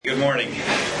morning.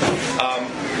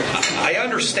 I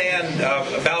understand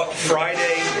about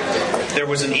Friday there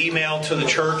was an email to the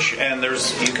church, and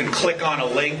you can click on a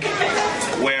link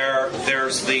where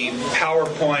there's the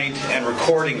PowerPoint and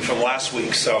recording from last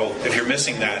week. So if you're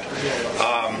missing that,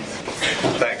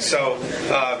 thanks. So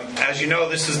as you know,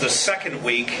 this is the second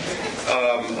week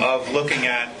of looking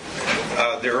at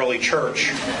the early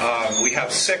church. We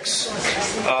have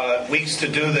 6 weeks to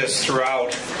do this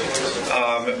throughout.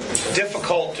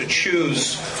 Difficult to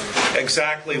choose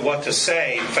exactly what to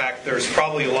say. In fact, there's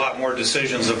probably a lot more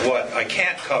decisions of what I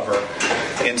can't cover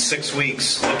in 6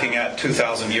 weeks looking at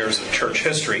 2,000 years of church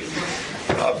history.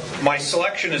 My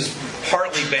selection is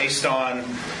partly based on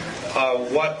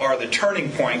what are the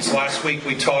turning points. Last week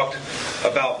we talked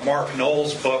about Mark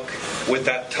Noll's book with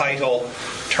that title,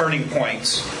 Turning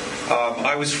Points.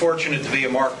 I was fortunate to be a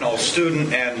Mark Noll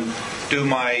student and do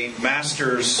my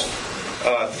master's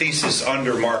thesis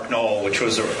under Mark Noll, which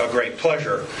was a great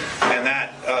pleasure. And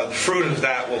that the fruit of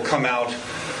that will come out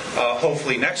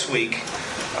hopefully next week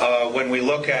when we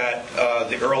look at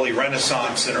the early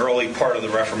Renaissance and early part of the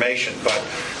Reformation.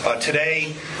 But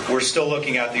today we're still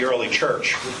looking at the early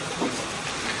church.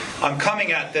 I'm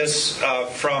coming at this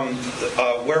from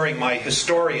wearing my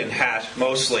historian hat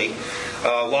mostly.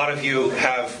 A lot of you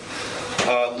have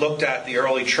looked at the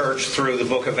early church through the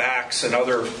book of Acts and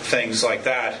other things like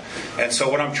that. And so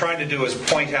what I'm trying to do is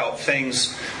point out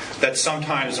things that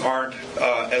sometimes aren't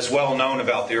as well known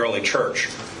about the early church.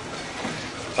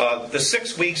 The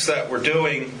 6 weeks that we're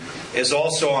doing is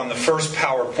also on the first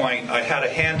PowerPoint. I had a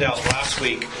handout last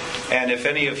week, and if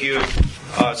any of you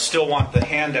still want the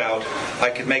handout, I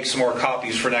could make some more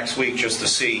copies for next week just to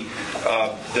see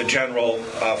the general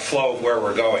flow of where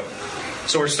we're going.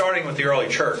 So we're starting with the early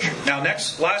church. Now,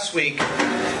 last week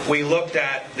we looked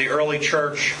at the early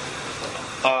church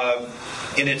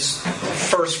in its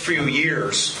first few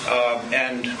years,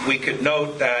 and we could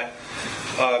note that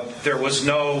there was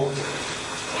no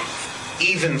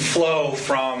even flow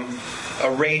from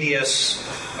a radius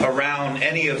around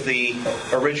any of the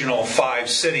original 5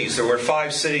 cities. There were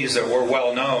 5 cities that were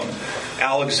well known: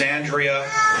 Alexandria,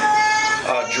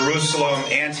 Jerusalem,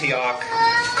 Antioch,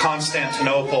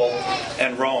 Constantinople,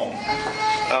 and Rome.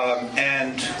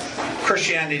 And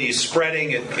Christianity is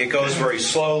spreading. It goes very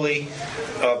slowly.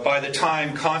 By the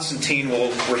time Constantine,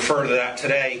 we'll refer to that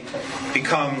today,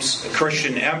 becomes a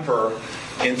Christian emperor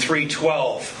in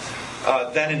 312,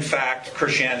 then in fact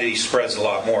Christianity spreads a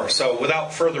lot more. So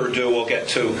without further ado, we'll get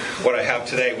to what I have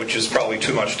today, which is probably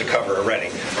too much to cover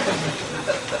already.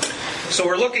 So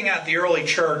we're looking at the early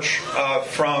church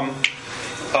from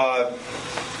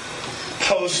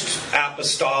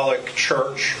post-apostolic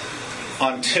church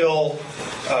until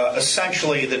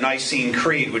essentially the Nicene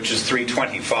Creed, which is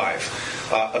 325.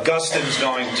 Augustine's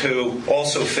going to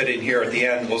also fit in here at the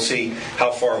end. We'll see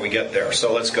how far we get there.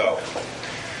 So let's go.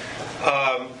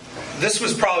 This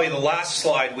was probably the last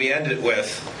slide we ended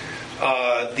with,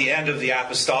 the end of the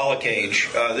apostolic age.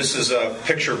 This is a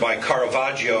picture by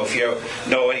Caravaggio. If you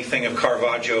know anything of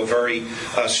Caravaggio, very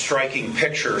striking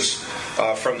pictures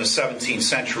from the 17th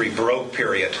century Baroque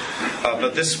period.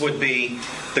 But this would be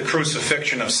the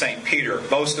crucifixion of St. Peter.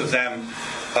 Most of them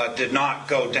did not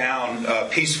go down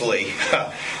peacefully.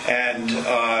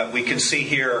 And we can see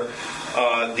here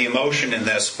the emotion in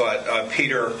this, but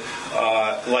Peter,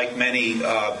 like many,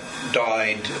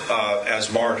 died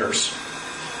as martyrs.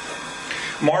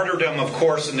 Martyrdom, of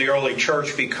course, in the early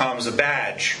church becomes a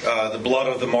badge. The blood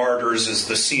of the martyrs is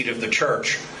the seed of the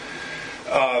church.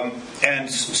 And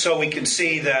so we can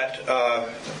see that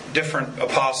different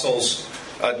apostles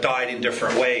died in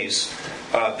different ways.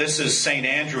 This is St.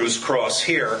 Andrew's cross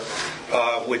here,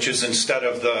 which is instead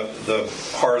of the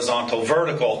horizontal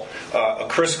vertical, a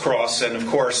crisscross. And of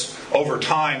course, over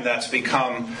time, that's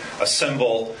become a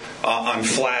symbol on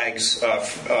flags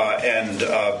and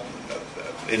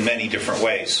in many different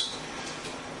ways.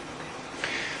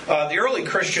 The early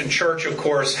Christian church, of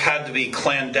course, had to be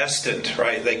clandestine,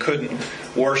 right? They couldn't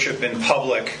worship in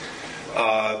public.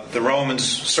 The Romans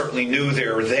certainly knew they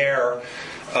were there.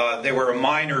 They were a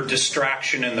minor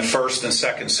distraction in the 1st and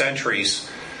 2nd centuries.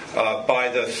 By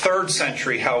the 3rd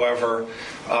century, however,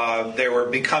 they were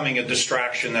becoming a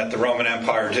distraction that the Roman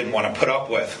Empire didn't want to put up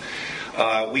with.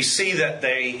 We see that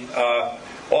they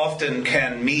often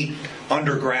can meet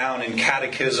underground in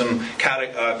catacombs.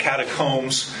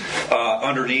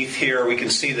 Underneath here, we can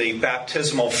see the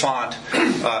baptismal font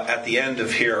at the end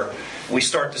of here. We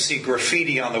start to see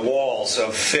graffiti on the walls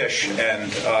of fish and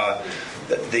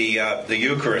the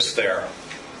Eucharist there.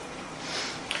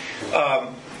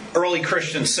 early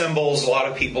Christian symbols, a lot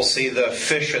of people see the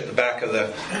fish at the back of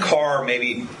the car,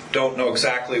 maybe don't know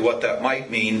exactly what that might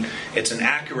mean. It's an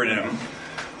acronym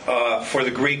for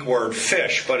the Greek word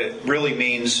fish, but it really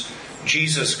means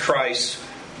Jesus Christ,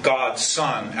 God's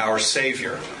Son, our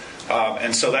Savior.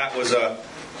 And so that was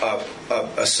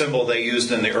a symbol they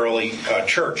used in the early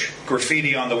church.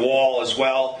 Graffiti on the wall as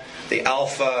well, the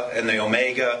Alpha and the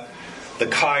Omega, the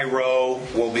Chi Rho,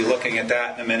 we'll be looking at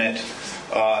that in a minute,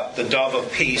 the Dove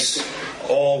of Peace,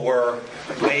 all were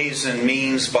ways and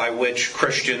means by which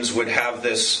Christians would have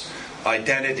this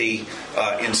identity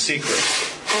in secret.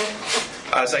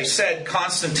 As I said,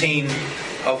 Constantine,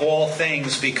 of all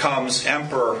things, becomes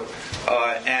emperor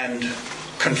and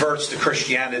converts to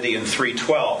Christianity in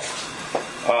 312.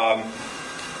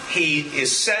 He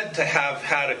is said to have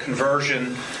had a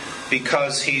conversion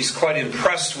because he's quite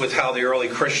impressed with how the early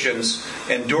Christians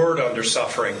endured under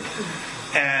suffering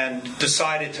and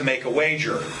decided to make a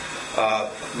wager.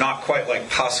 Not quite like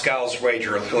Pascal's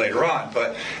wager later on,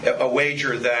 but a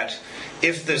wager that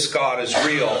if this God is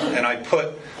real and I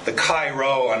put the Chi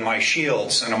Rho on my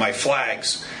shields and on my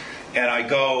flags and I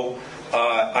go,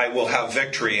 I will have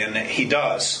victory, and he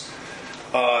does.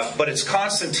 But it's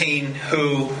Constantine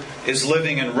who is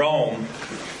living in Rome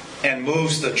and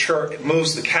moves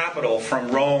the capital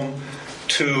from Rome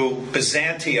to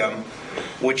Byzantium,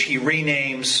 which he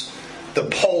renames the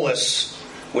Polis,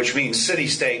 which means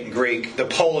city-state in Greek, the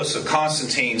Polis of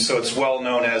Constantine, so it's well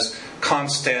known as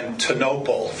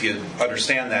Constantinople, if you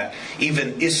understand that.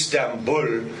 Even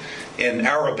Istanbul in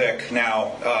Arabic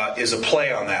now is a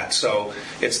play on that, so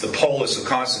it's the Polis of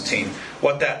Constantine.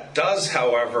 What that does,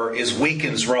 however, is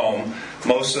weakens Rome.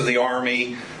 Most of the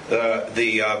army,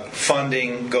 the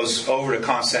funding goes over to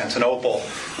Constantinople,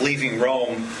 leaving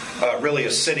Rome really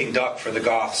a sitting duck for the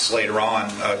Goths later on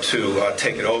to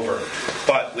take it over.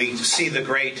 But we see the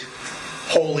great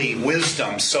holy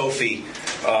wisdom, Sophie,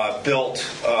 built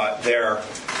there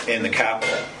in the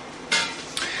capital.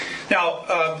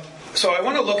 Now, so I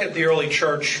want to look at the early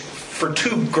church for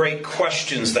two great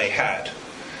questions they had.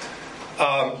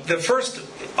 The first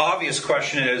obvious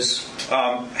question is,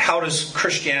 how does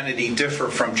Christianity differ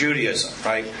from Judaism,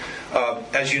 right?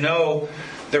 As you know,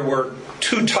 there were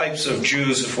two types of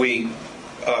Jews, if we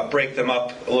break them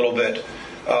up a little bit.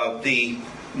 The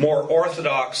more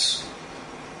Orthodox,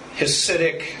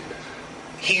 Hasidic,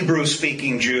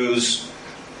 Hebrew-speaking Jews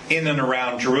in and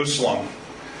around Jerusalem.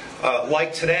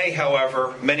 Like today,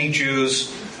 however, many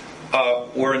Jews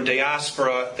were in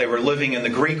diaspora. They were living in the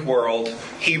Greek world.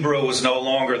 Hebrew was no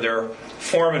longer their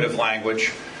formative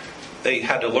language. They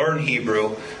had to learn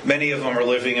Hebrew. Many of them are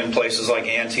living in places like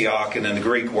Antioch and in the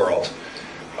Greek world.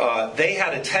 They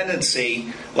had a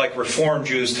tendency, like Reformed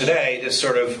Jews today, to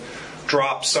sort of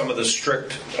drop some of the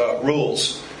strict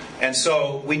rules. And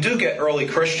so we do get early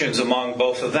Christians among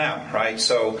both of them, right?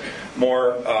 So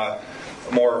more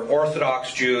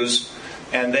Orthodox Jews,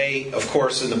 and they, of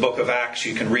course, in the book of Acts,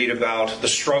 you can read about the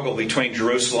struggle between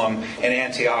Jerusalem and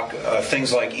Antioch,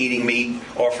 things like eating meat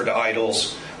offered to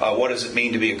idols. What does it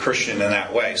mean to be a Christian in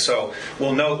that way? So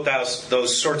we'll note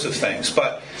those sorts of things.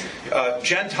 But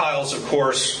Gentiles, of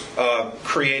course,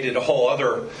 created a whole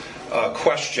other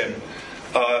question.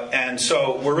 And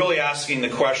so we're really asking the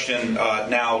question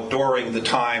now during the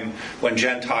time when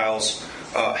Gentiles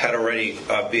had already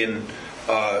been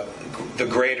the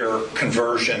greater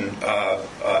conversion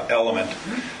element.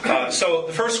 So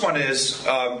the first one is,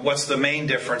 what's the main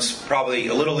difference? Probably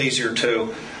a little easier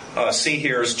to see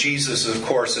here is Jesus, of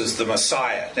course, is the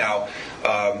Messiah. Now,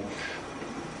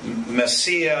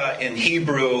 Messiah in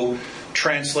Hebrew,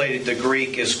 translated to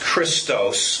Greek, is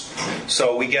Christos.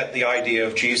 So we get the idea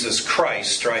of Jesus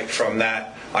Christ, right, from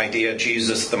that idea,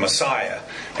 Jesus the Messiah.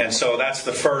 And so that's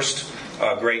the first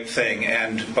great thing.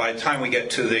 And by the time we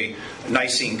get to the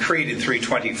Nicene Creed in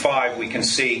 325, we can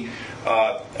see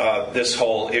this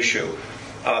whole issue.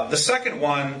 The second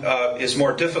one is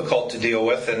more difficult to deal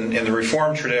with, and in the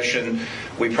Reformed tradition,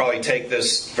 we probably take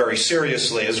this very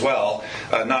seriously as well.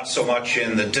 Not so much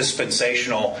in the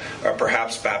dispensational or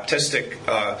perhaps Baptistic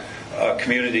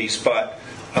communities, but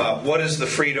what is the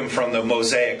freedom from the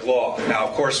Mosaic law? Now,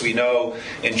 of course, we know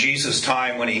in Jesus'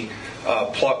 time when he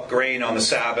plucked grain on the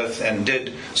Sabbath and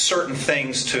did certain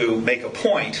things to make a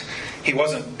point, he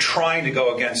wasn't trying to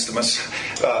go against the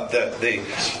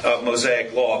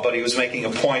Mosaic law, but he was making a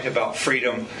point about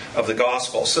freedom of the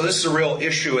gospel. So this is a real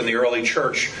issue in the early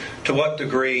church. To what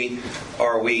degree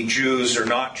are we Jews or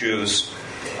not Jews?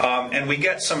 And we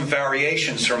get some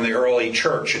variations from the early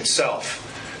church itself.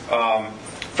 1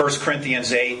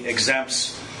 Corinthians 8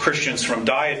 exempts Christians from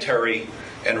dietary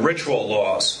and ritual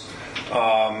laws.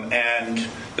 And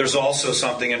there's also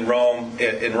something in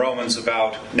Romans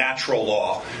about natural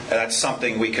law. And that's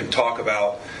something we can talk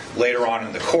about later on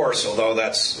in the course, although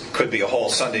could be a whole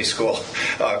Sunday school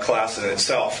class in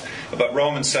itself. But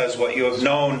Romans says, what you have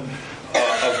known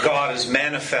of God is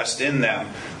manifest in them,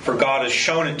 for God has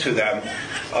shown it to them.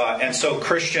 And so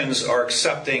Christians are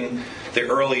accepting the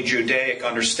early Judaic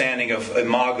understanding of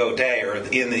imago Dei, or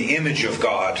in the image of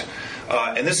God.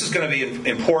 And this is going to be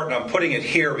important. I'm putting it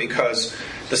here because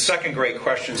the second great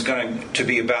question is going to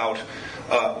be about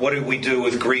what do we do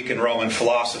with Greek and Roman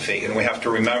philosophy? And we have to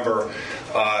remember,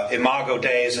 imago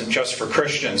Dei isn't just for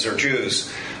Christians or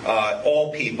Jews.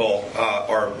 All people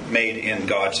are made in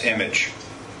God's image.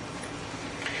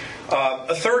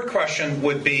 A third question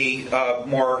would be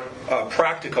more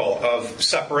practical, of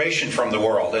separation from the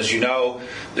world. As you know,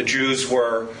 the Jews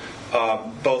were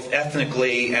both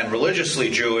ethnically and religiously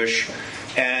Jewish,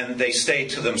 and they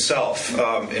stayed to themselves.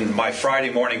 In my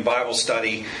Friday morning Bible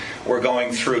study, we're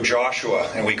going through Joshua,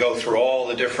 and we go through all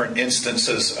the different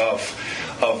instances of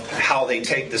how they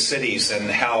take the cities and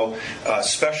how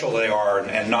special they are,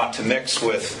 and not to mix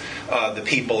with the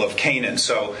people of Canaan.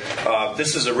 So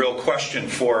this is a real question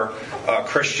for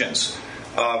Christians.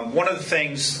 One of the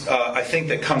things I think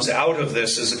that comes out of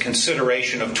this is a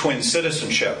consideration of twin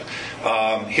citizenship.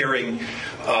 Hearing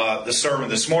the sermon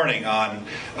this morning on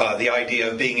the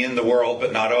idea of being in the world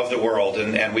but not of the world,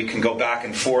 and we can go back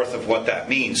and forth of what that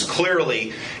means.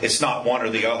 Clearly, it's not one or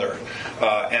the other.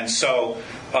 And so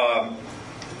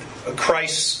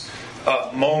Christ's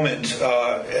moment,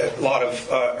 a lot of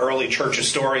early church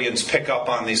historians pick up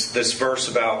on this verse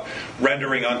about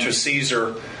rendering unto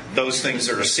Caesar those things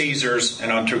that are Caesar's,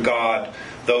 and unto God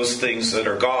those things that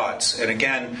are God's. And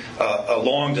again, a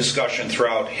long discussion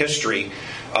throughout history.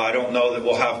 I don't know that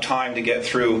we'll have time to get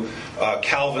through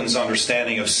Calvin's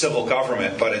understanding of civil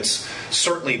government, but it's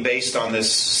certainly based on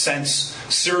this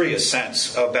serious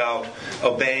sense about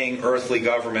obeying earthly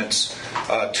governments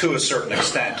to a certain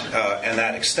extent, and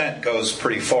that extent goes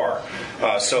pretty far.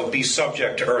 So be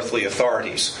subject to earthly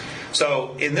authorities.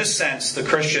 So in this sense, the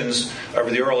Christians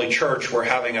of the early church were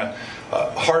having a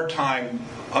hard time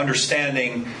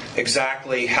understanding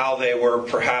exactly how they were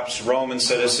perhaps Roman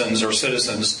citizens or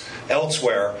citizens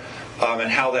elsewhere,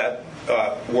 and how that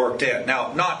worked in.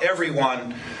 Now, not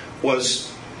everyone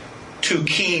was too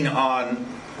keen on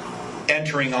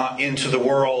entering into the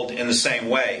world in the same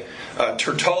way.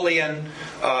 Tertullian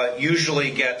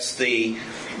usually gets the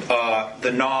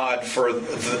nod for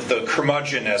the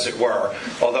curmudgeon, as it were.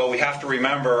 Although we have to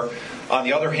remember, on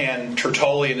the other hand,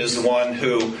 Tertullian is the one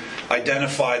who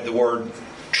identified the word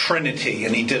Trinity,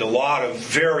 and he did a lot of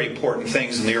very important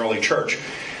things in the early church.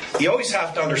 You always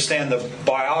have to understand the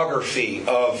biography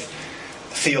of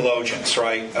theologians,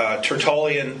 right?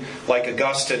 Tertullian, like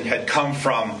Augustine, had come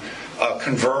from a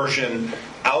conversion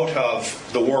out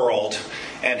of the world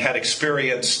and had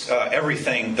experienced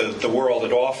everything the world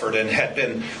had offered, and had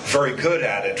been very good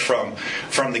at it, from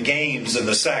the games and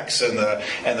the sex and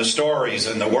the stories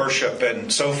and the worship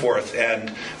and so forth. And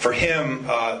for him,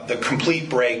 the complete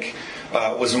break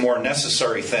was a more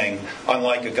necessary thing,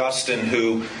 unlike Augustine,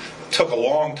 who took a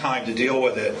long time to deal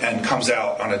with it and comes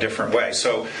out on a different way.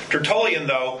 So Tertullian,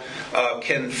 though,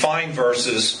 can find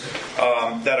verses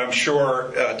that I'm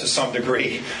sure to some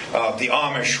degree the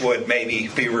Amish would maybe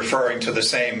be referring to the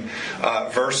same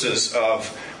verses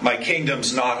of "My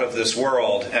kingdom's not of this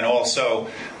world," and also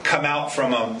 "Come out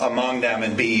from among them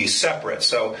and be ye separate."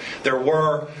 So there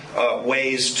were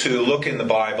ways to look in the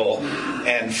Bible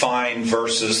and find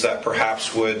verses that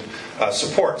perhaps would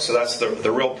support. So that's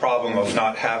the real problem of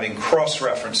not having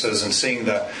cross-references and seeing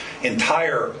the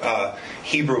entire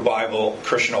Hebrew Bible,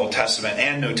 Christian Old Testament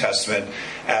and New Testament,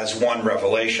 as one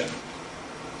revelation.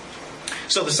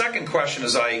 So the second question,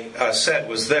 as I said,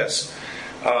 was this.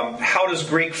 How does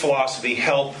Greek philosophy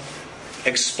help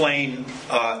explain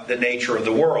the nature of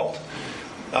the world?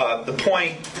 The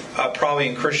point probably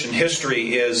in Christian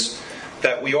history is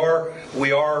that we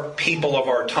are people of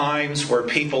our times. We're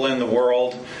people in the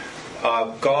world.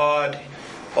 God,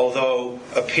 although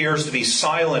appears to be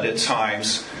silent at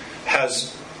times,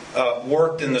 has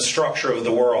worked in the structure of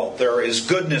the world. There is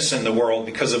goodness in the world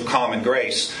because of common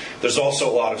grace. There's also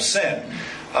a lot of sin.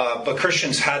 But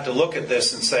Christians had to look at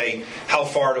this and say, how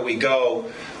far do we go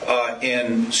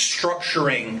in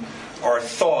structuring our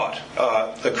thought?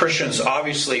 The Christians,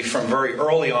 obviously, from very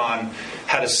early on,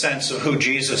 had a sense of who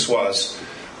Jesus was,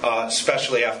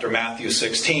 especially after Matthew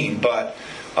 16. But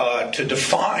to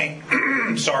define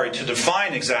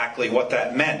exactly what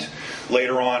that meant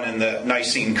later on in the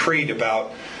Nicene Creed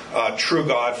about true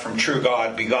God from true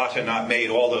God, begotten, not made,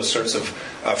 all those sorts of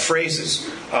phrases.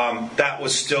 That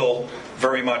was still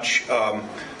very much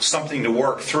something to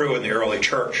work through in the early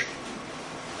church.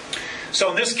 So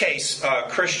in this case,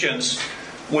 Christians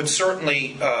would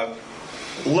certainly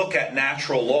look at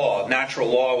natural law. Natural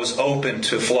law was open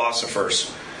to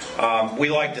philosophers. We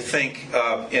like to think,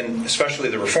 in especially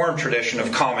the Reformed tradition,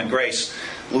 of common grace.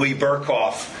 Louis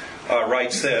Berkhoff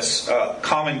writes this: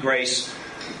 common grace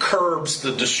curbs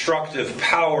the destructive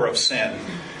power of sin,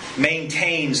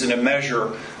 maintains in a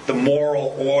measure the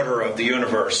moral order of the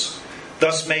universe,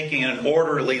 thus making an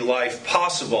orderly life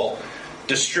possible,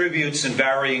 distributes in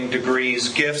varying degrees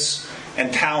gifts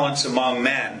and talents among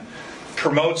men,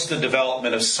 promotes the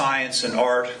development of science and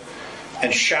art,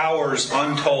 and showers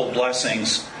untold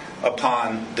blessings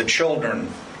upon the children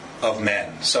of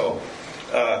men. So,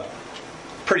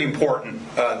 pretty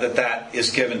important that is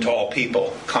given to all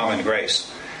people, common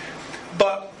grace.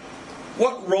 But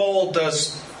what role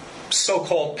does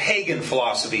so-called pagan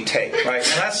philosophy take? Right,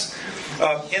 and that's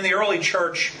in the early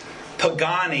church.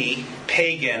 Pagani,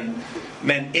 pagan,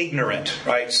 meant ignorant.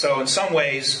 Right, so in some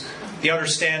ways, the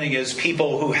understanding is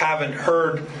people who haven't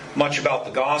heard much about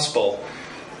the gospel,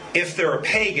 if they're a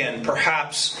pagan,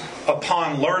 perhaps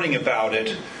upon learning about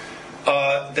it,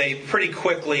 they pretty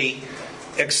quickly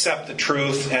accept the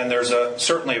truth, and there's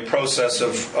certainly a process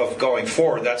of going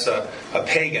forward. That's a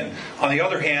pagan. On the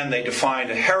other hand, they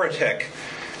defined a heretic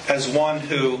as one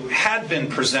who had been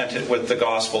presented with the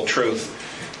gospel truth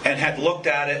and had looked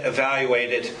at it,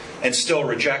 evaluated it, and still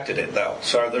rejected it, though.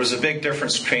 So there's a big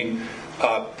difference between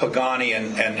Pagani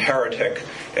and heretic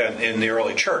in the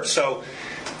early church. So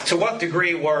to what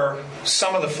degree were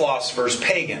some of the philosophers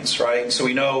pagans, right? So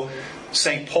we know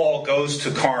St. Paul goes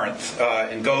to Corinth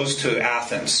and goes to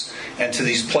Athens and to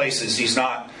these places. He's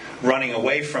not running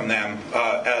away from them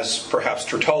as perhaps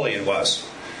Tertullian was.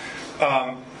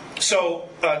 So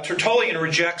Tertullian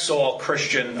rejects all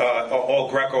Christian, all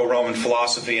Greco-Roman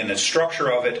philosophy and the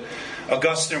structure of it.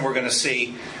 Augustine, we're going to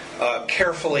see,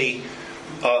 carefully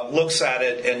looks at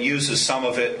it and uses some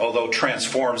of it, although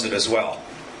transforms it as well.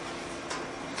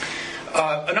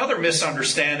 Another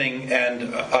misunderstanding,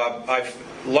 and I've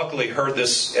luckily heard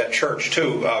this at church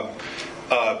too,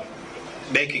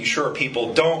 making sure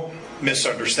people don't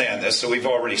misunderstand this, so we've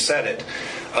already said it,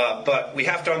 but we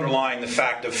have to underline the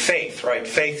fact of faith, right?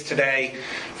 Faith today,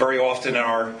 very often in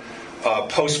our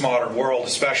postmodern world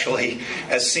especially,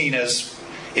 as seen as,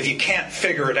 if you can't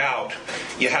figure it out,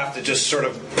 you have to just sort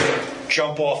of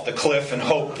jump off the cliff and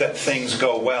hope that things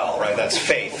go well, right? That's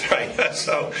faith, right?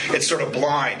 So it's sort of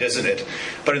blind, isn't it?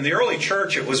 But in the early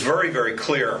church, it was very, very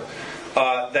clear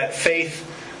that faith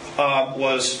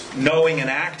was knowing and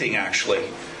acting, actually.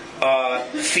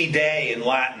 Fide in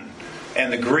Latin,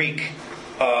 and the Greek,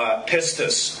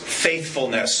 pistis,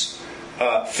 faithfulness,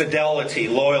 fidelity,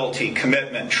 loyalty,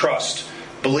 commitment, trust,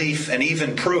 belief, and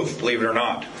even proof, believe it or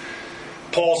not.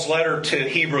 Paul's letter to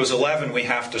Hebrews 11, we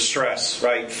have to stress,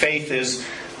 right? Faith is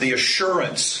the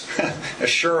assurance,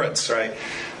 right,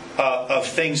 of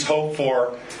things hoped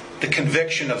for, the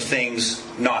conviction of things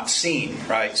not seen,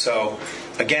 right? So,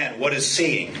 again, what is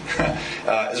seeing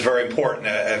is very important.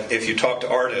 If you talk to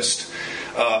artists,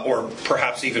 or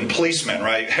perhaps even policemen,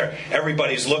 right?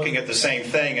 Everybody's looking at the same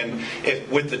thing, and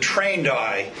with the trained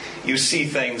eye, you see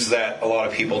things that a lot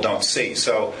of people don't see.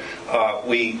 So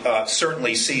we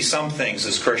certainly see some things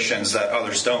as Christians that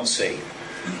others don't see.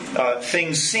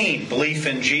 Things seen, belief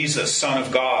in Jesus, Son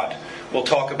of God. We'll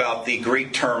talk about the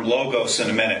Greek term logos in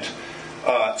a minute.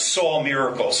 Saw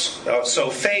miracles. So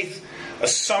faith, a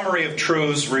summary of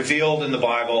truths revealed in the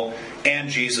Bible and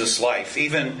Jesus' life.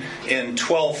 Even in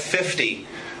 1250,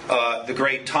 the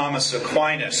great Thomas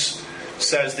Aquinas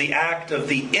says the act of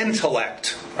the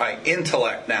intellect, right?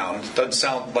 Intellect now. It doesn't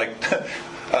sound like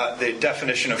the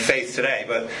definition of faith today,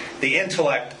 but the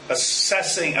intellect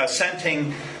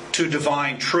assenting to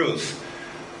divine truth,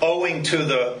 owing to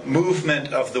the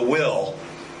movement of the will,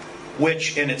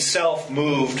 which in itself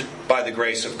moved by the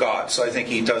grace of God. So I think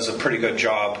he does a pretty good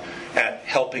job at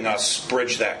helping us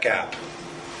bridge that gap.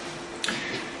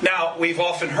 Now, we've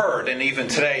often heard, and even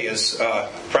today as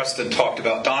Preston talked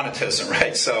about Donatism,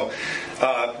 right? So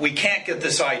we can't get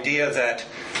this idea that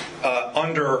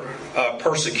under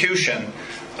persecution,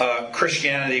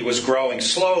 Christianity was growing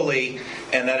slowly,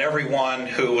 and that everyone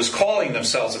who was calling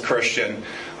themselves a Christian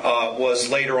was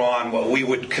later on what we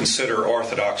would consider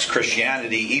Orthodox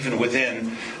Christianity, even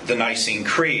within the Nicene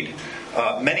Creed.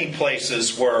 Many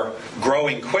places were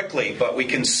growing quickly, but we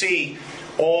can see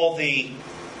all the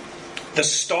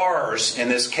stars, in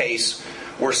this case,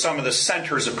 were some of the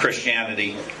centers of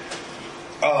Christianity.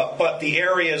 But the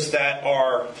areas that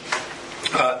are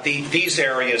these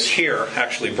areas here,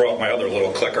 actually brought my other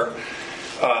little clicker,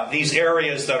 these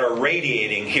areas that are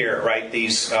radiating here, right,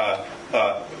 these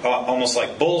almost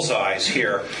like bullseyes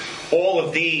here, all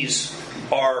of these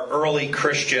are early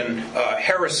Christian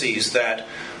heresies that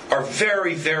are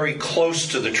very, very close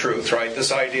to the truth, right?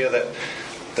 This idea that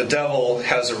the devil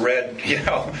has a red,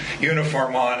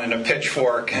 uniform on and a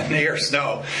pitchfork and ears.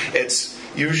 No, it's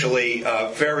usually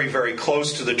very, very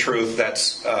close to the truth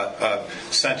that's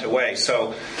sent away.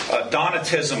 So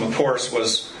Donatism, of course,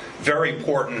 was very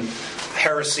important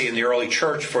heresy in the early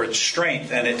church for its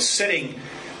strength, and it's sitting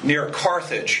near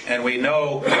Carthage. And we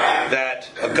know that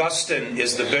Augustine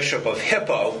is the bishop of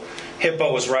Hippo.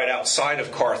 Hippo is right outside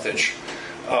of Carthage.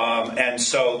 And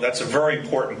so that's a very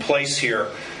important place here.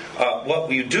 What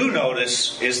we do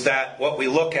notice is that what we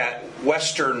look at,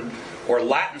 Western or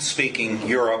Latin-speaking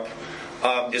Europe,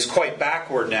 is quite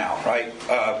backward now, right?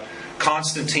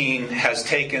 Constantine has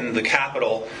taken the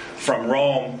capital from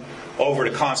Rome over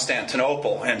to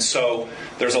Constantinople, and so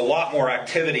there's a lot more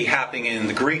activity happening in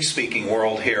the Greek-speaking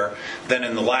world here than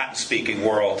in the Latin-speaking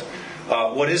world.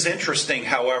 What is interesting,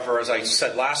 however, as I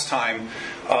said last time,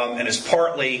 and is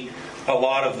partly a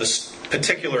lot of the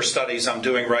particular studies I'm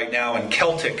doing right now in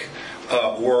Celtic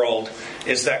world,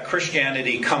 is that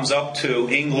Christianity comes up to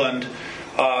England,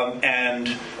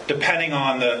 and depending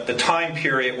on the time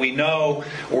period, we know,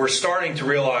 we're starting to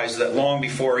realize that long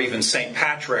before even St.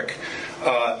 Patrick,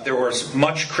 there was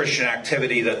much Christian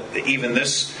activity that even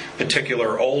this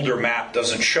particular older map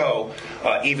doesn't show,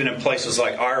 even in places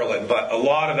like Ireland, but a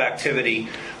lot of activity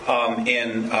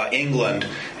in England,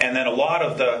 and then a lot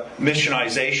of the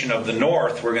missionization of the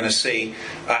north we're going to see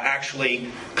actually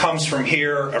comes from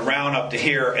here around up to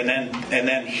here, and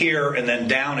then here and then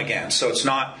down again. So it's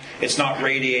not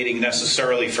radiating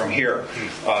necessarily from here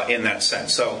in that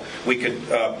sense. So we could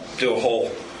do a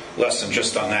whole lesson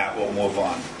just on that. We'll move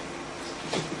on.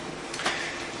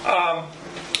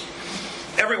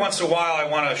 Every once in a while I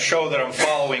want to show that I'm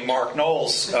following Mark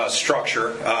Noll's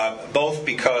structure, both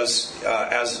because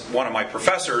as one of my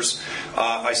professors,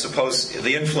 I suppose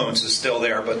the influence is still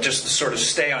there, but just to sort of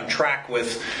stay on track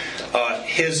with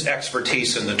his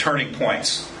expertise in the turning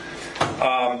points.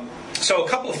 So a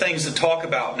couple of things to talk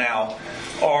about now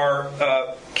are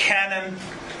canon,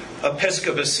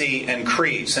 episcopacy, and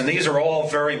creeds. And these are all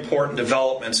very important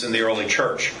developments in the early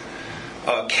church.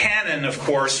 Canon, of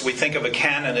course, we think of a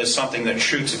cannon as something that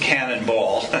shoots a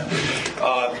cannonball.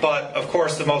 But, of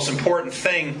course, the most important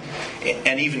thing,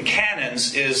 and even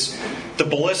canons, is the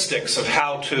ballistics of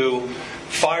how to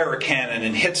fire a cannon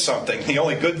and hit something. The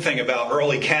only good thing about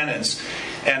early cannons,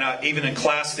 and even in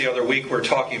class the other week we were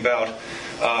talking about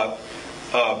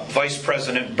Vice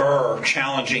President Burr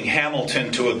challenging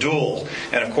Hamilton to a duel,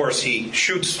 and of course he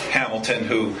shoots Hamilton,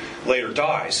 who later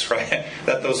dies, right?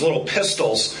 That those little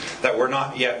pistols that were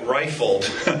not yet rifled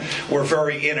were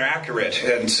very inaccurate,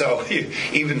 and so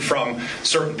even from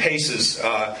certain paces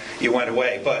you went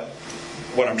away. But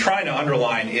what I'm trying to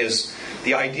underline is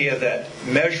the idea that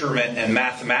measurement and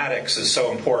mathematics is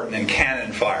so important in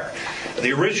cannon fire.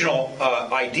 The original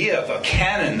idea of a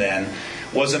cannon then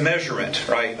was a measurement,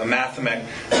 right? A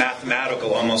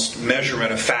mathematical almost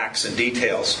measurement of facts and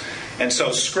details. And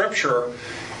so Scripture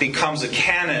becomes a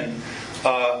canon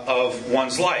of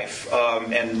one's life.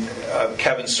 And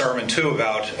Kevin's sermon too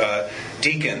about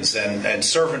deacons and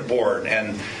servant board,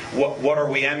 and what are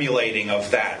we emulating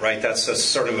of that, right? That's a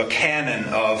sort of a canon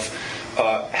of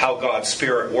how God's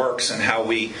Spirit works and how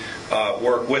we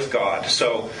work with God.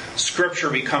 So Scripture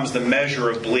becomes the measure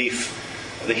of belief.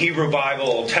 The Hebrew Bible,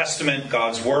 Old Testament,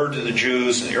 God's Word to the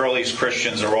Jews, and the earliest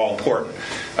Christians are all important.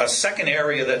 A second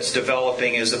area that's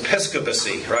developing is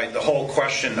episcopacy, right? The whole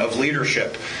question of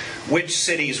leadership. Which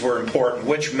cities were important?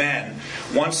 Which men?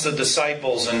 Once the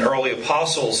disciples and early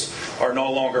apostles are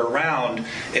no longer around,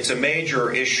 it's a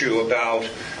major issue about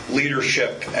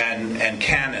leadership and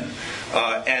canon.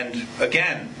 And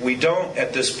again, we don't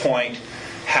at this point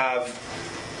have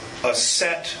a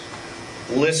set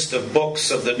list of books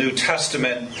of the New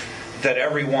Testament that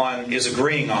everyone is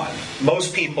agreeing on.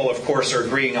 Most people, of course, are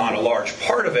agreeing on a large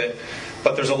part of it,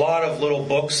 but there's a lot of little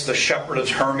books, the Shepherd of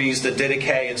Hermes, the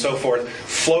Didache, and so forth,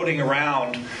 floating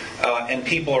around, and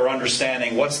people are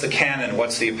understanding what's the canon,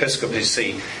 what's the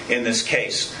episcopacy in this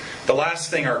case. The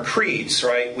last thing are creeds,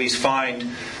 right? We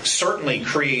find certainly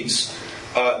creeds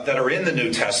that are in the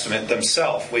New Testament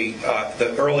themselves.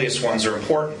 The earliest ones are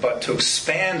important, but to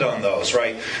expand on those,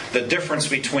 right? The difference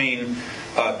between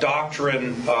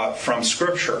doctrine from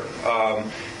Scripture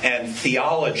and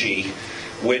theology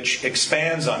which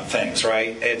expands on things,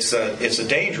 right? It's a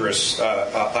dangerous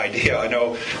idea. I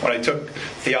know when I took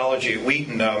theology at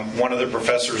Wheaton, one of the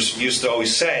professors used to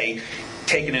always say,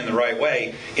 taken in the right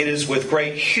way, it is with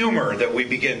great humor that we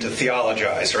begin to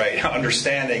theologize, right?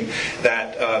 Understanding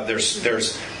that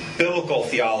there's biblical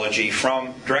theology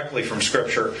directly from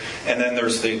Scripture, and then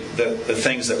there's the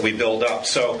things that we build up.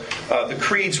 So the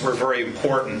creeds were very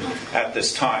important at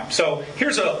this time. So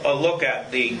here's a look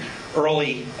at the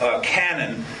early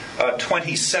canon,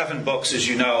 27 books, as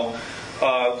you know,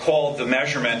 called The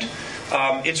Measurement.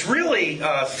 It's really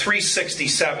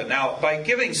 367. Now, by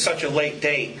giving such a late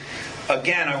date,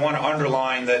 again, I want to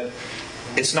underline that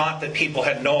it's not that people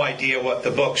had no idea what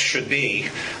the books should be.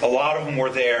 A lot of them were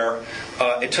there.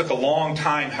 It took a long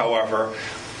time, however.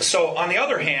 So, on the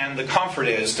other hand, the comfort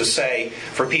is to say,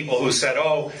 for people who said,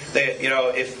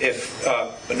 if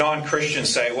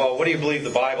non-Christians say, well, what do you believe the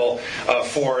Bible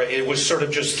for? It was sort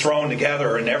of just thrown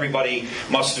together and everybody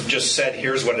must have just said,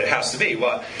 here's what it has to be.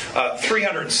 Well,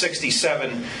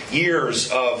 367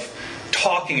 years of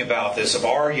talking about this, of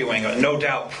arguing, no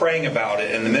doubt praying about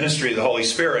it in the ministry of the Holy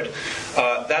Spirit.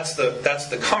 That's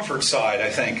the comfort side, I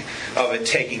think, of it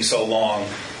taking so long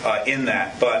in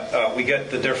that. But we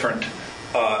get the different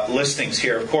listings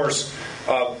here. Of course,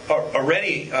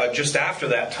 already just after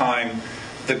that time,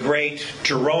 the great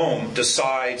Jerome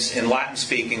decides in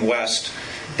Latin-speaking West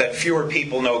that fewer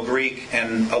people know Greek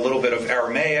and a little bit of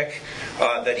Aramaic,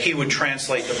 that he would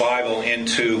translate the Bible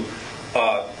into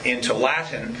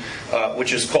Latin,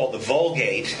 which is called the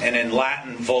Vulgate. And in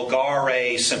Latin,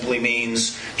 vulgare simply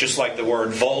means, just like the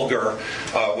word vulgar,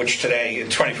 which today, in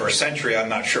the 21st century, I'm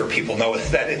not sure people know what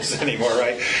that is anymore,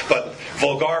 right? But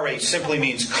vulgare simply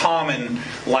means common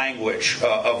language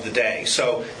of the day.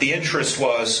 So the interest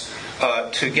was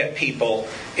to get people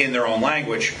in their own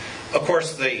language. Of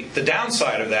course, the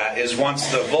downside of that is once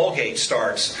the Vulgate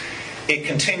starts, it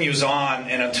continues on,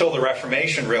 and until the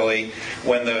Reformation, really,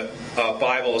 when the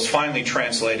Bible is finally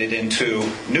translated into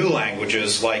new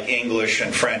languages like English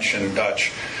and French and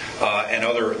Dutch and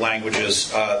other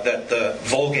languages, that the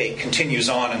Vulgate continues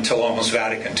on until almost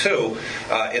Vatican II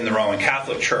in the Roman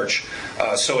Catholic Church.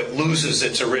 So it loses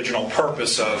its original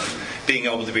purpose of being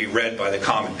able to be read by the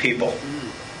common people.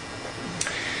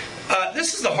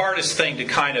 This is the hardest thing to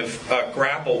kind of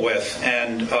grapple with,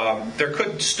 and there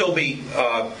could still be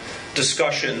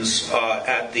discussions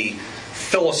at the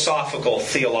philosophical,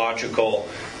 theological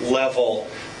level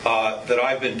that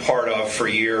I've been part of for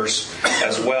years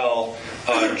as well,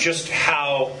 just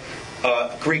how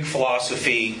Greek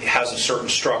philosophy has a certain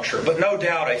structure. But no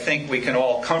doubt, I think we can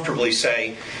all comfortably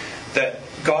say that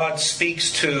God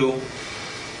speaks to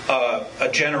a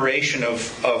generation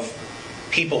of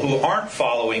people who aren't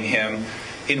following Him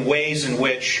in ways in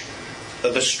which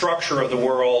the structure of the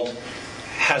world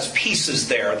has pieces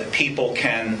there that people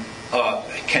can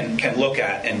look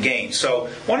at and gain. So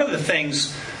one of the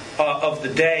things of the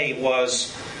day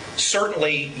was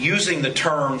certainly using the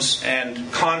terms and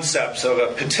concepts of a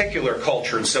particular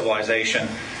culture and civilization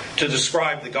to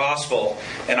describe the gospel.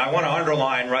 And I want to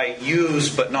underline, right,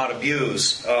 use but not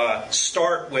abuse.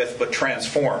 Start with but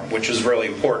transform, which is really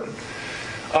important.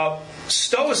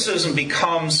 Stoicism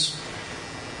becomes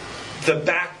the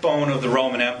backbone of the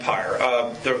Roman Empire.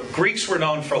 The Greeks were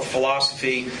known for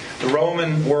philosophy. The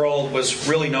Roman world was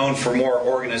really known for more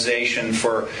organization,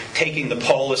 for taking the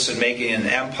polis and making it an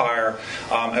empire,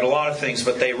 and a lot of things,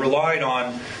 but they relied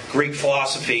on Greek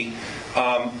philosophy.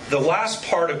 The last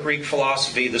part of Greek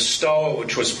philosophy, the Stoa,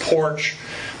 which was porch,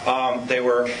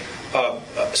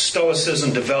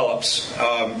 Stoicism develops,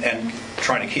 and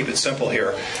trying to keep it simple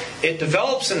here, it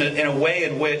develops in a way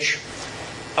in which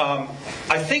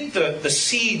I think the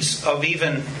seeds of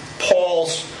even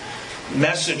Paul's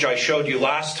message I showed you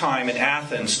last time in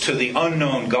Athens to the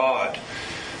unknown God.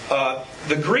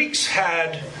 The Greeks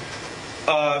had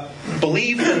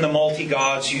believed in the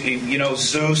multi-gods. You know,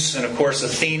 Zeus, and of course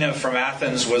Athena from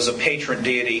Athens was a patron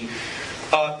deity.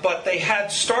 But they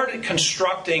had started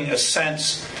constructing a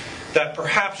sense that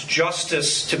perhaps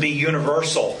justice to be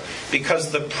universal,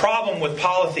 because the problem with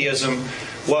polytheism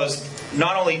was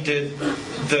not only did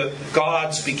the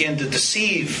gods begin to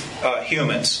deceive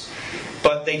humans,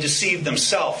 but they deceived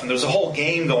themselves, and there was a whole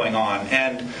game going on.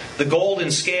 And the golden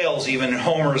scales, even in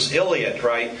Homer's Iliad,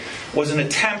 right, was an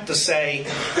attempt to say,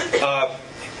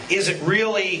 is it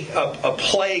really a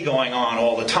play going on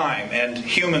all the time? And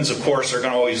humans, of course, are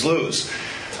going to always lose.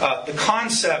 The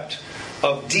concept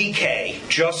decay,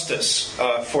 justice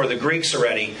for the Greeks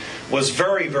already, was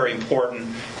very, very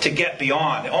important to get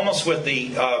beyond. Almost with the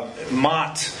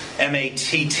mat,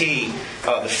 M-A-T-T,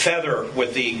 the feather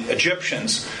with the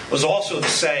Egyptians, was also to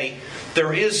say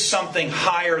there is something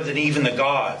higher than even the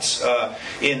gods.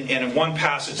 In one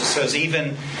passage it says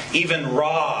even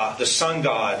Ra, the sun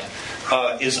god,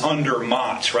 is under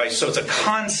Mat, right? So it's a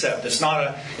concept. It's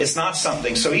not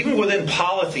something. So even within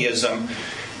polytheism,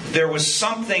 there was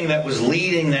something that was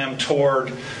leading them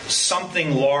toward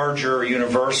something larger,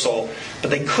 universal, but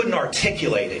they couldn't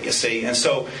articulate it, you see. And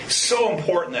so it's so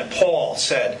important that Paul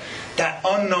said, that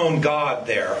unknown God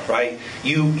there, right?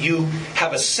 You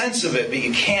have a sense of it, but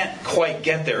you can't quite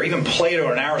get there. Even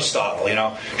Plato and Aristotle,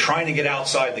 trying to get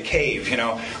outside the cave,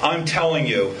 I'm telling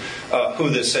you who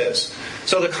this is.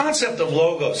 So the concept of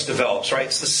logos develops, right?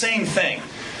 It's the same thing.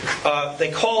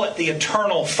 They call it the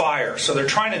eternal fire. So they're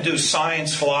trying to do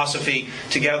science, philosophy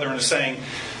together and saying,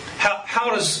 how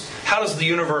does the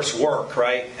universe work,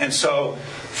 right? And so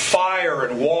fire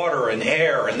and water and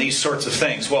air and these sorts of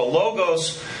things. Well,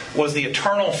 logos was the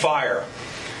eternal fire.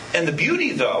 And the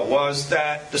beauty, though, was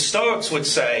that the Stoics would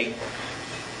say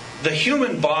the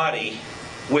human body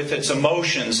with its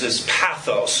emotions is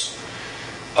pathos.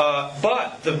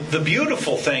 But the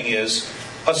beautiful thing is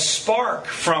a spark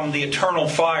from the eternal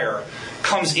fire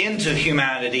comes into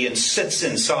humanity and sits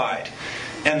inside.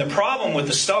 And the problem with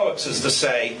the Stoics is to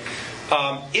say,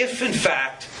 if in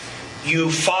fact you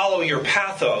follow your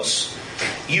pathos,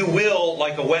 you will,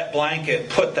 like a wet blanket,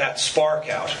 put that spark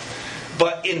out.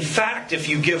 But in fact, if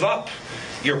you give up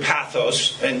your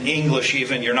pathos, in English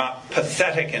even, you're not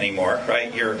pathetic anymore,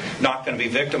 right? You're not going to be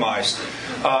victimized.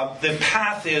 The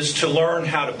path is to learn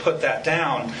how to put that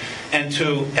down and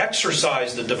to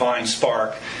exercise the divine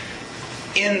spark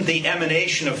in the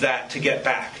emanation of that to get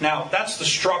back. Now, that's the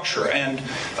structure, and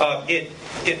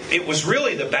it was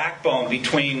really the backbone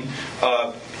between,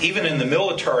 even in the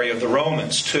military of the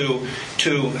Romans, to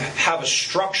have a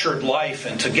structured life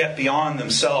and to get beyond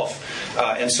themselves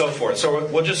and so forth. So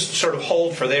we'll just sort of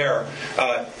hold for there.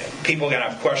 People are going to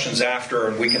have questions after,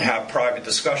 and we can have private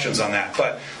discussions on that.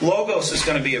 But logos is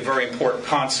going to be a very important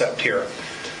concept here.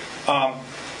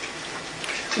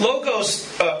 Logos,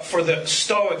 for the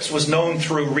Stoics, was known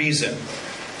through reason.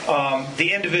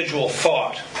 The individual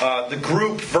thought. The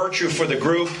group, virtue for the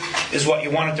group, is what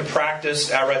you wanted to practice.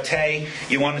 Arete,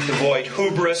 you wanted to avoid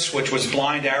hubris, which was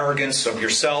blind arrogance of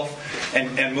yourself,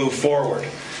 and move forward.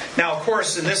 Now, of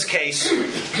course, in this case,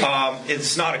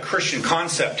 it's not a Christian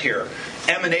concept here.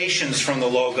 Emanations from the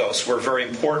Logos were very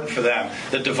important for them.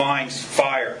 The divine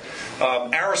fire.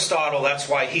 Aristotle, that's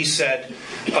why he said,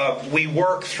 we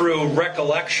work through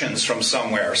recollections from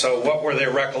somewhere. So what were they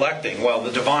recollecting? Well,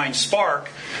 the divine spark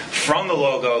from the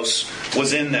Logos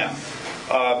was in them.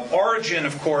 Origen,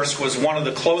 of course, was one of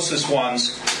the closest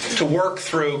ones to work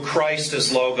through Christ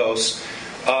as Logos.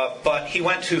 But he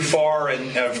went too far,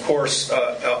 and of course,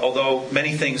 although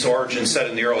many things Origen said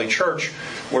in the early church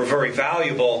were very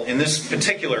valuable, in this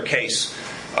particular case,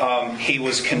 he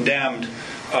was condemned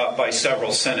by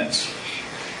several synods.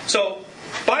 So,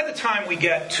 by the time we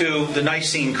get to the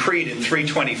Nicene Creed in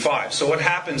 325, so what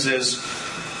happens is,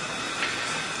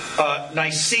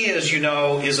 Nicaea, as you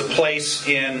know, is a place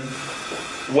in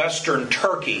western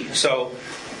Turkey. So,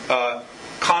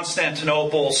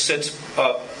 Constantinople sits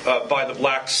by the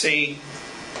Black Sea,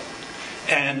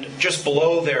 and just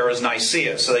below there is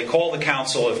Nicaea. So they call the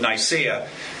Council of Nicaea,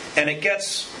 and it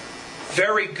gets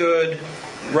very good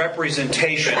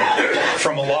representation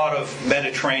from a lot of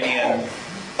Mediterranean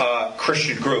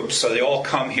Christian groups. So they all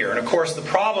come here. And of course the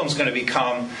problem is going to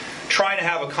become trying to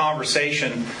have a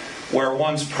conversation where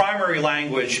one's primary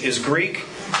language is Greek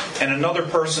and another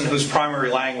person whose primary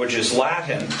language is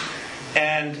Latin.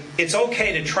 And it's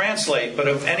okay to translate, but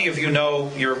if any of you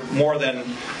know you're more than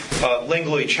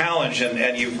lingually challenged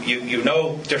and you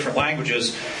know different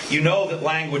languages, you know that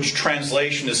language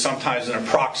translation is sometimes an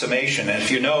approximation. And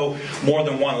if you know more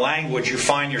than one language, you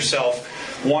find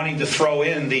yourself wanting to throw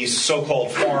in these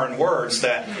so-called foreign words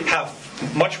that have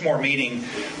much more meaning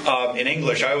in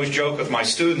English. I always joke with my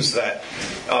students that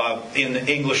in the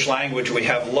English language we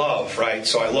have love, right?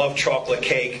 So I love chocolate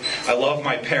cake, I love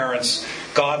my parents,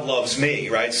 God loves me,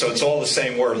 right? So it's all the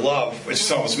same word, love, which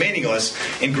is almost meaningless.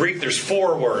 In Greek, there's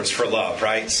 4 words for love,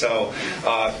 right? So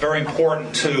very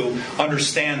important to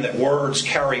understand that words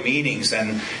carry meanings,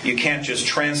 and you can't just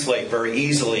translate very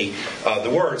easily the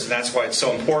words. And that's why it's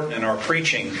so important in our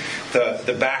preaching,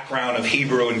 the background of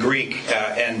Hebrew and Greek,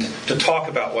 and to talk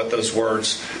about what those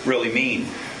words really mean.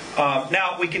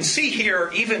 Now, we can see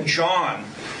here, even John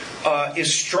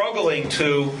is struggling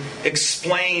to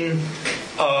explain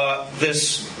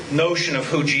this notion of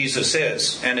who Jesus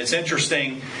is. And it's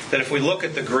interesting that if we look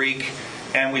at the Greek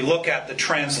and we look at the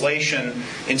translation,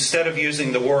 instead of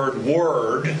using the word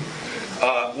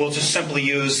we'll just simply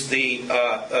use the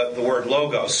word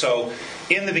logos. So,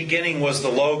 in the beginning was the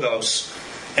Logos,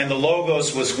 and the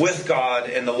Logos was with God,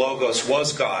 and the Logos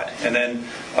was God. And then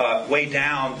way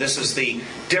down, this is the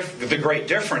great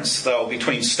difference, though,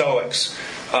 between Stoics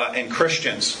and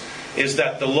Christians, is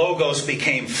that the Logos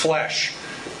became flesh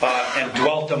and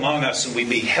dwelt among us, and we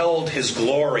beheld His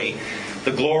glory.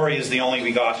 The glory is the only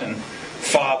begotten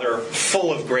Father,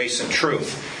 full of grace and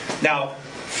truth. Now,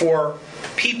 for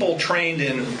people trained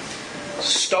in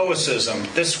Stoicism,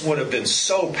 this would have been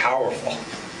so powerful.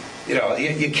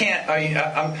 You can't.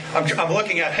 I'm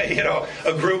looking at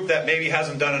a group that maybe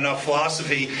hasn't done enough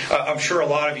philosophy. I'm sure a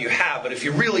lot of you have, but if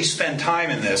you really spend time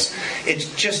in this,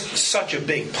 it's just such a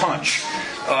big punch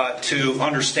to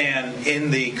understand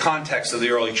in the context of the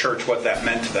early church what that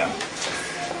meant to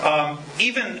them.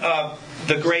 Even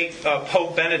the great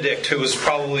Pope Benedict, who was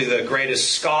probably the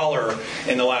greatest scholar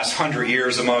in the last 100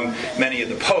 years among many of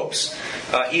the popes,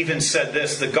 even said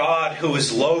this: the God who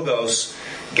is Logos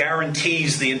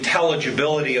guarantees the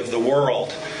intelligibility of the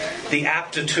world, the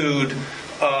aptitude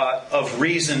of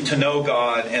reason to know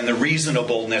God, and the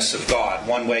reasonableness of God.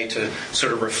 One way to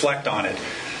sort of reflect on it.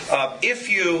 If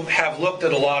you have looked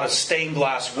at a lot of stained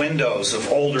glass windows of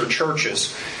older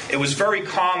churches, it was very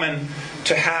common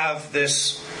to have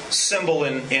this symbol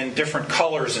in different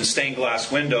colors in stained glass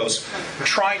windows,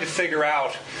 trying to figure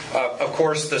out, of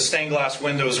course, the stained glass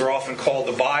windows are often called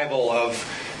the Bible of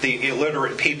the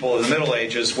illiterate people of the Middle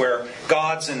Ages, where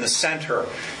God's in the center,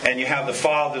 and you have the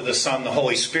Father, the Son, the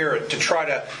Holy Spirit, to try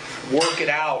to work it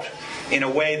out in a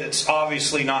way that's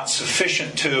obviously not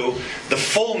sufficient to the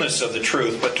fullness of the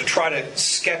truth, but to try to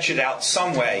sketch it out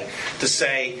some way to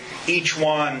say each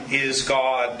one is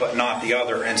God but not the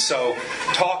other. And so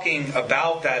talking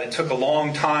about that, it took a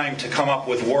long time to come up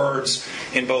with words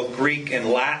in both Greek and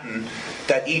Latin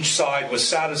that each side was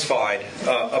satisfied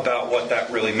about what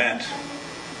that really meant.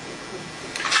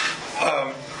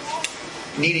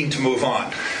 Needing to move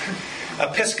on.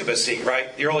 Episcopacy,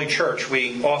 right? The early church,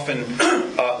 we often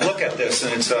look at this,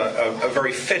 and it's a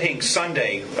very fitting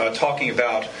Sunday talking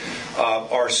about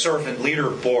our servant leader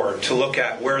board to look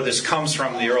at where this comes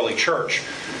from in the early church.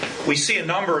 We see a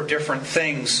number of different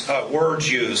things, words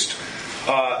used.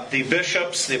 The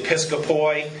bishops, the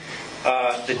episkopoi,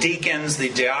 the deacons, the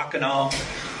diaconal,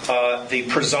 the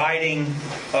presiding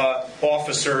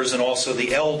officers, and also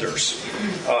the elders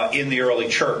in the early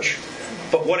church.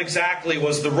 But what exactly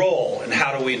was the role, and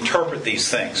how do we interpret these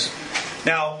things?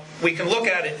 Now, we can look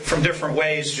at it from different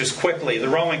ways just quickly. The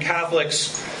Roman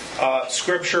Catholics,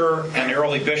 Scripture, and the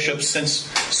early bishops, since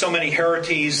so many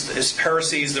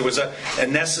heresies, there was a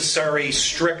necessary,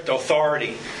 strict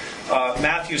authority.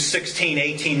 Matthew 16,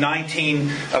 18,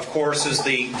 19, of course, is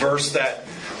the verse that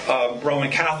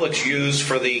Roman Catholics use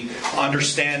for the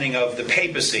understanding of the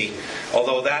papacy.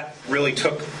 Although that really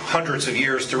took hundreds of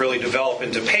years to really develop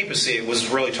into papacy, it was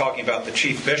really talking about the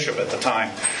chief bishop at the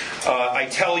time. I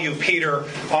tell you, Peter,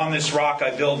 on this rock I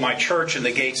build my church, and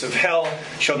the gates of hell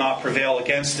shall not prevail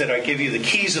against it. I give you the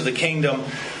keys of the kingdom,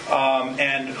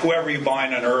 and whoever you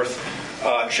bind on earth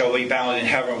shall be bound in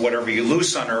heaven. Whatever you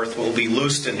loose on earth will be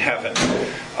loosed in heaven.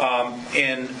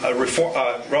 In a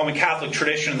Roman Catholic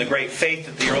tradition, the great faith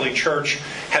of the early church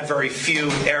had very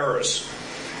few errors.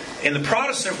 In the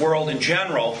Protestant world in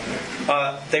general,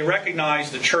 they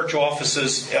recognize the church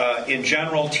offices in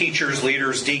general, teachers,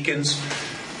 leaders, deacons,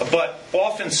 but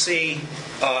often see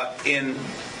in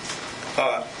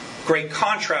great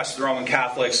contrast to the Roman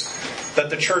Catholics that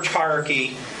the church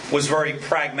hierarchy was very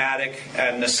pragmatic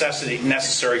and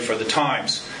necessary for the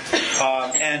times.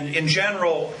 And in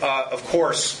general, of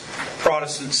course,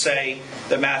 Protestants say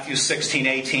that Matthew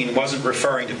 16:18 wasn't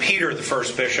referring to Peter, the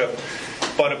first bishop,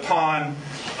 but upon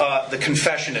the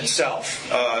confession itself.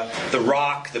 The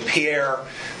rock, the pierre,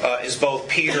 is both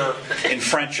Peter in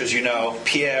French, as you know.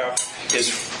 Pierre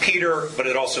is Peter, but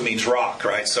it also means rock,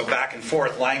 right? So back and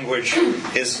forth language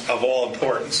is of all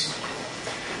importance.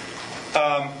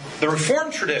 The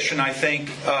Reformed tradition, I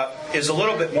think, is a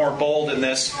little bit more bold in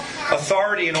this.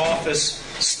 Authority in office,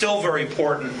 still very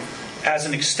important as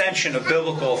an extension of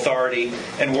biblical authority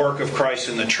and work of Christ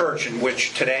in the church, in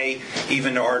which today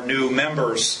even our new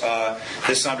members,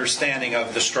 this understanding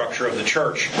of the structure of the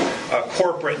church,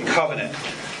 corporate and covenant.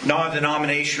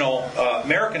 Non-denominational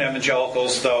American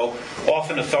evangelicals, though,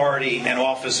 often authority and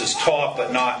office is taught, but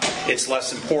it's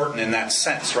less important in that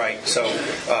sense, right? So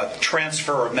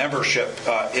transfer of membership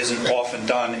isn't often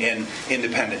done in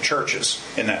independent churches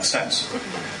in that sense.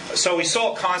 So we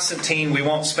saw Constantine. We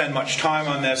won't spend much time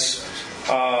on this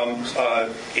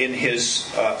in his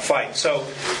fight. So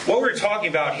what we're talking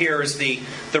about here is the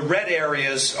red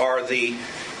areas are the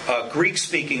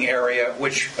Greek-speaking area,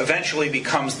 which eventually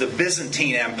becomes the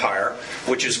Byzantine Empire,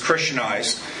 which is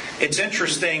Christianized. It's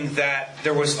interesting that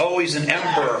there was always an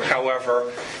emperor,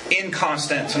 however, in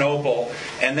Constantinople,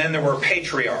 and then there were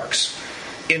patriarchs.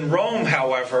 In Rome,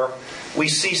 however, we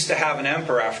ceased to have an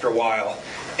emperor after a while,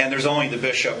 and there's only the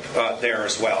bishop there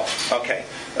as well. Okay,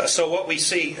 so what we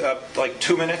see, like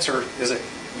 2 minutes, or is it?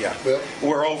 Yeah,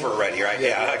 we're over already, right?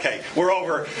 Yeah, okay. We're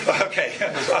over. Okay.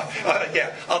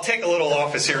 Yeah, I'll take a little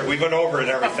office here. We've been over and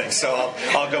everything, so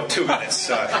I'll go 2 minutes.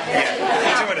 2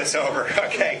 minutes over.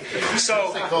 Okay.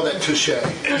 So they call that touche.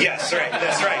 Yes, right.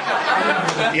 That's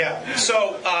right. Yeah.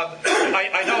 So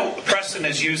I know Preston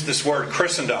has used this word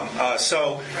Christendom.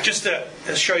 So just to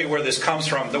show you where this comes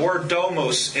from, the word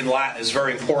domus in Latin is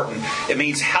very important. It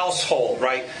means household,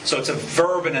 right? So it's a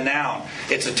verb and a noun.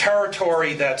 It's a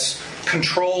territory that's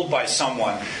controlled by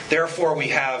someone. Therefore, we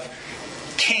have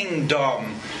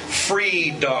kingdom,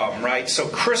 freedom, right? So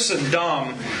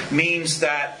Christendom means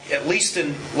that, at least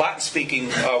in Latin-speaking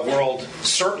world,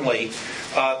 certainly,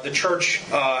 the church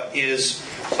is,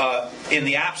 in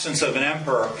the absence of an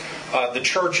emperor, the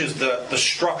church is the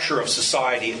structure of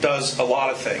society. It does a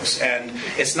lot of things. And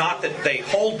it's not that they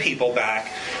hold people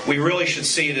back. We really should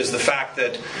see it as the fact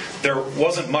that there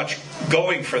wasn't much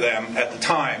going for them at the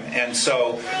time. And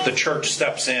so the church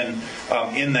steps in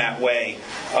that way.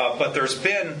 But there's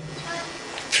been,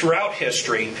 throughout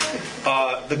history,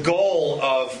 the goal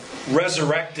of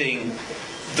resurrecting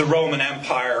the Roman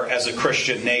Empire as a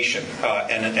Christian nation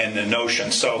and the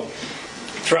notion. So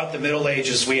throughout the Middle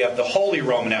Ages, we have the Holy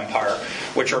Roman Empire,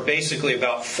 which are basically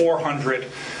about 400,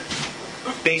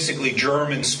 basically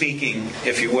German-speaking,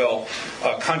 if you will,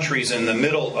 countries in the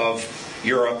middle of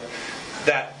Europe.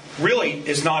 That really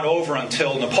is not over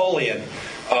until Napoleon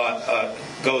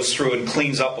goes through and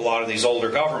cleans up a lot of these older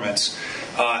governments.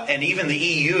 And even the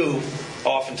EU,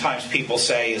 oftentimes people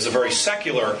say, is a very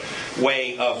secular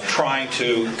way of trying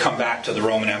to come back to the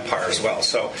Roman Empire as well.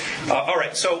 So, all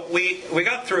right, so we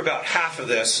got through about half of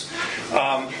this.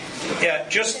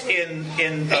 Just in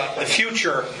the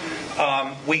future,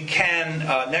 we can,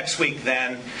 next week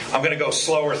then, I'm going to go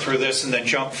slower through this and then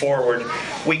jump forward.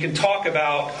 We can talk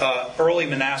about early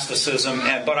monasticism,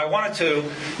 but I wanted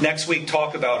to next week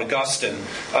talk about Augustine,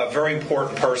 a very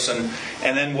important person,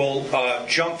 and then we'll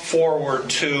jump forward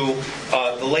to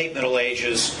the late Middle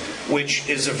Ages, which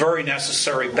is a very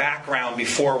necessary background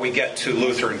before we get to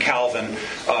Luther and Calvin,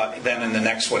 then in the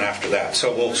next one after that.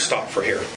 So we'll stop for here.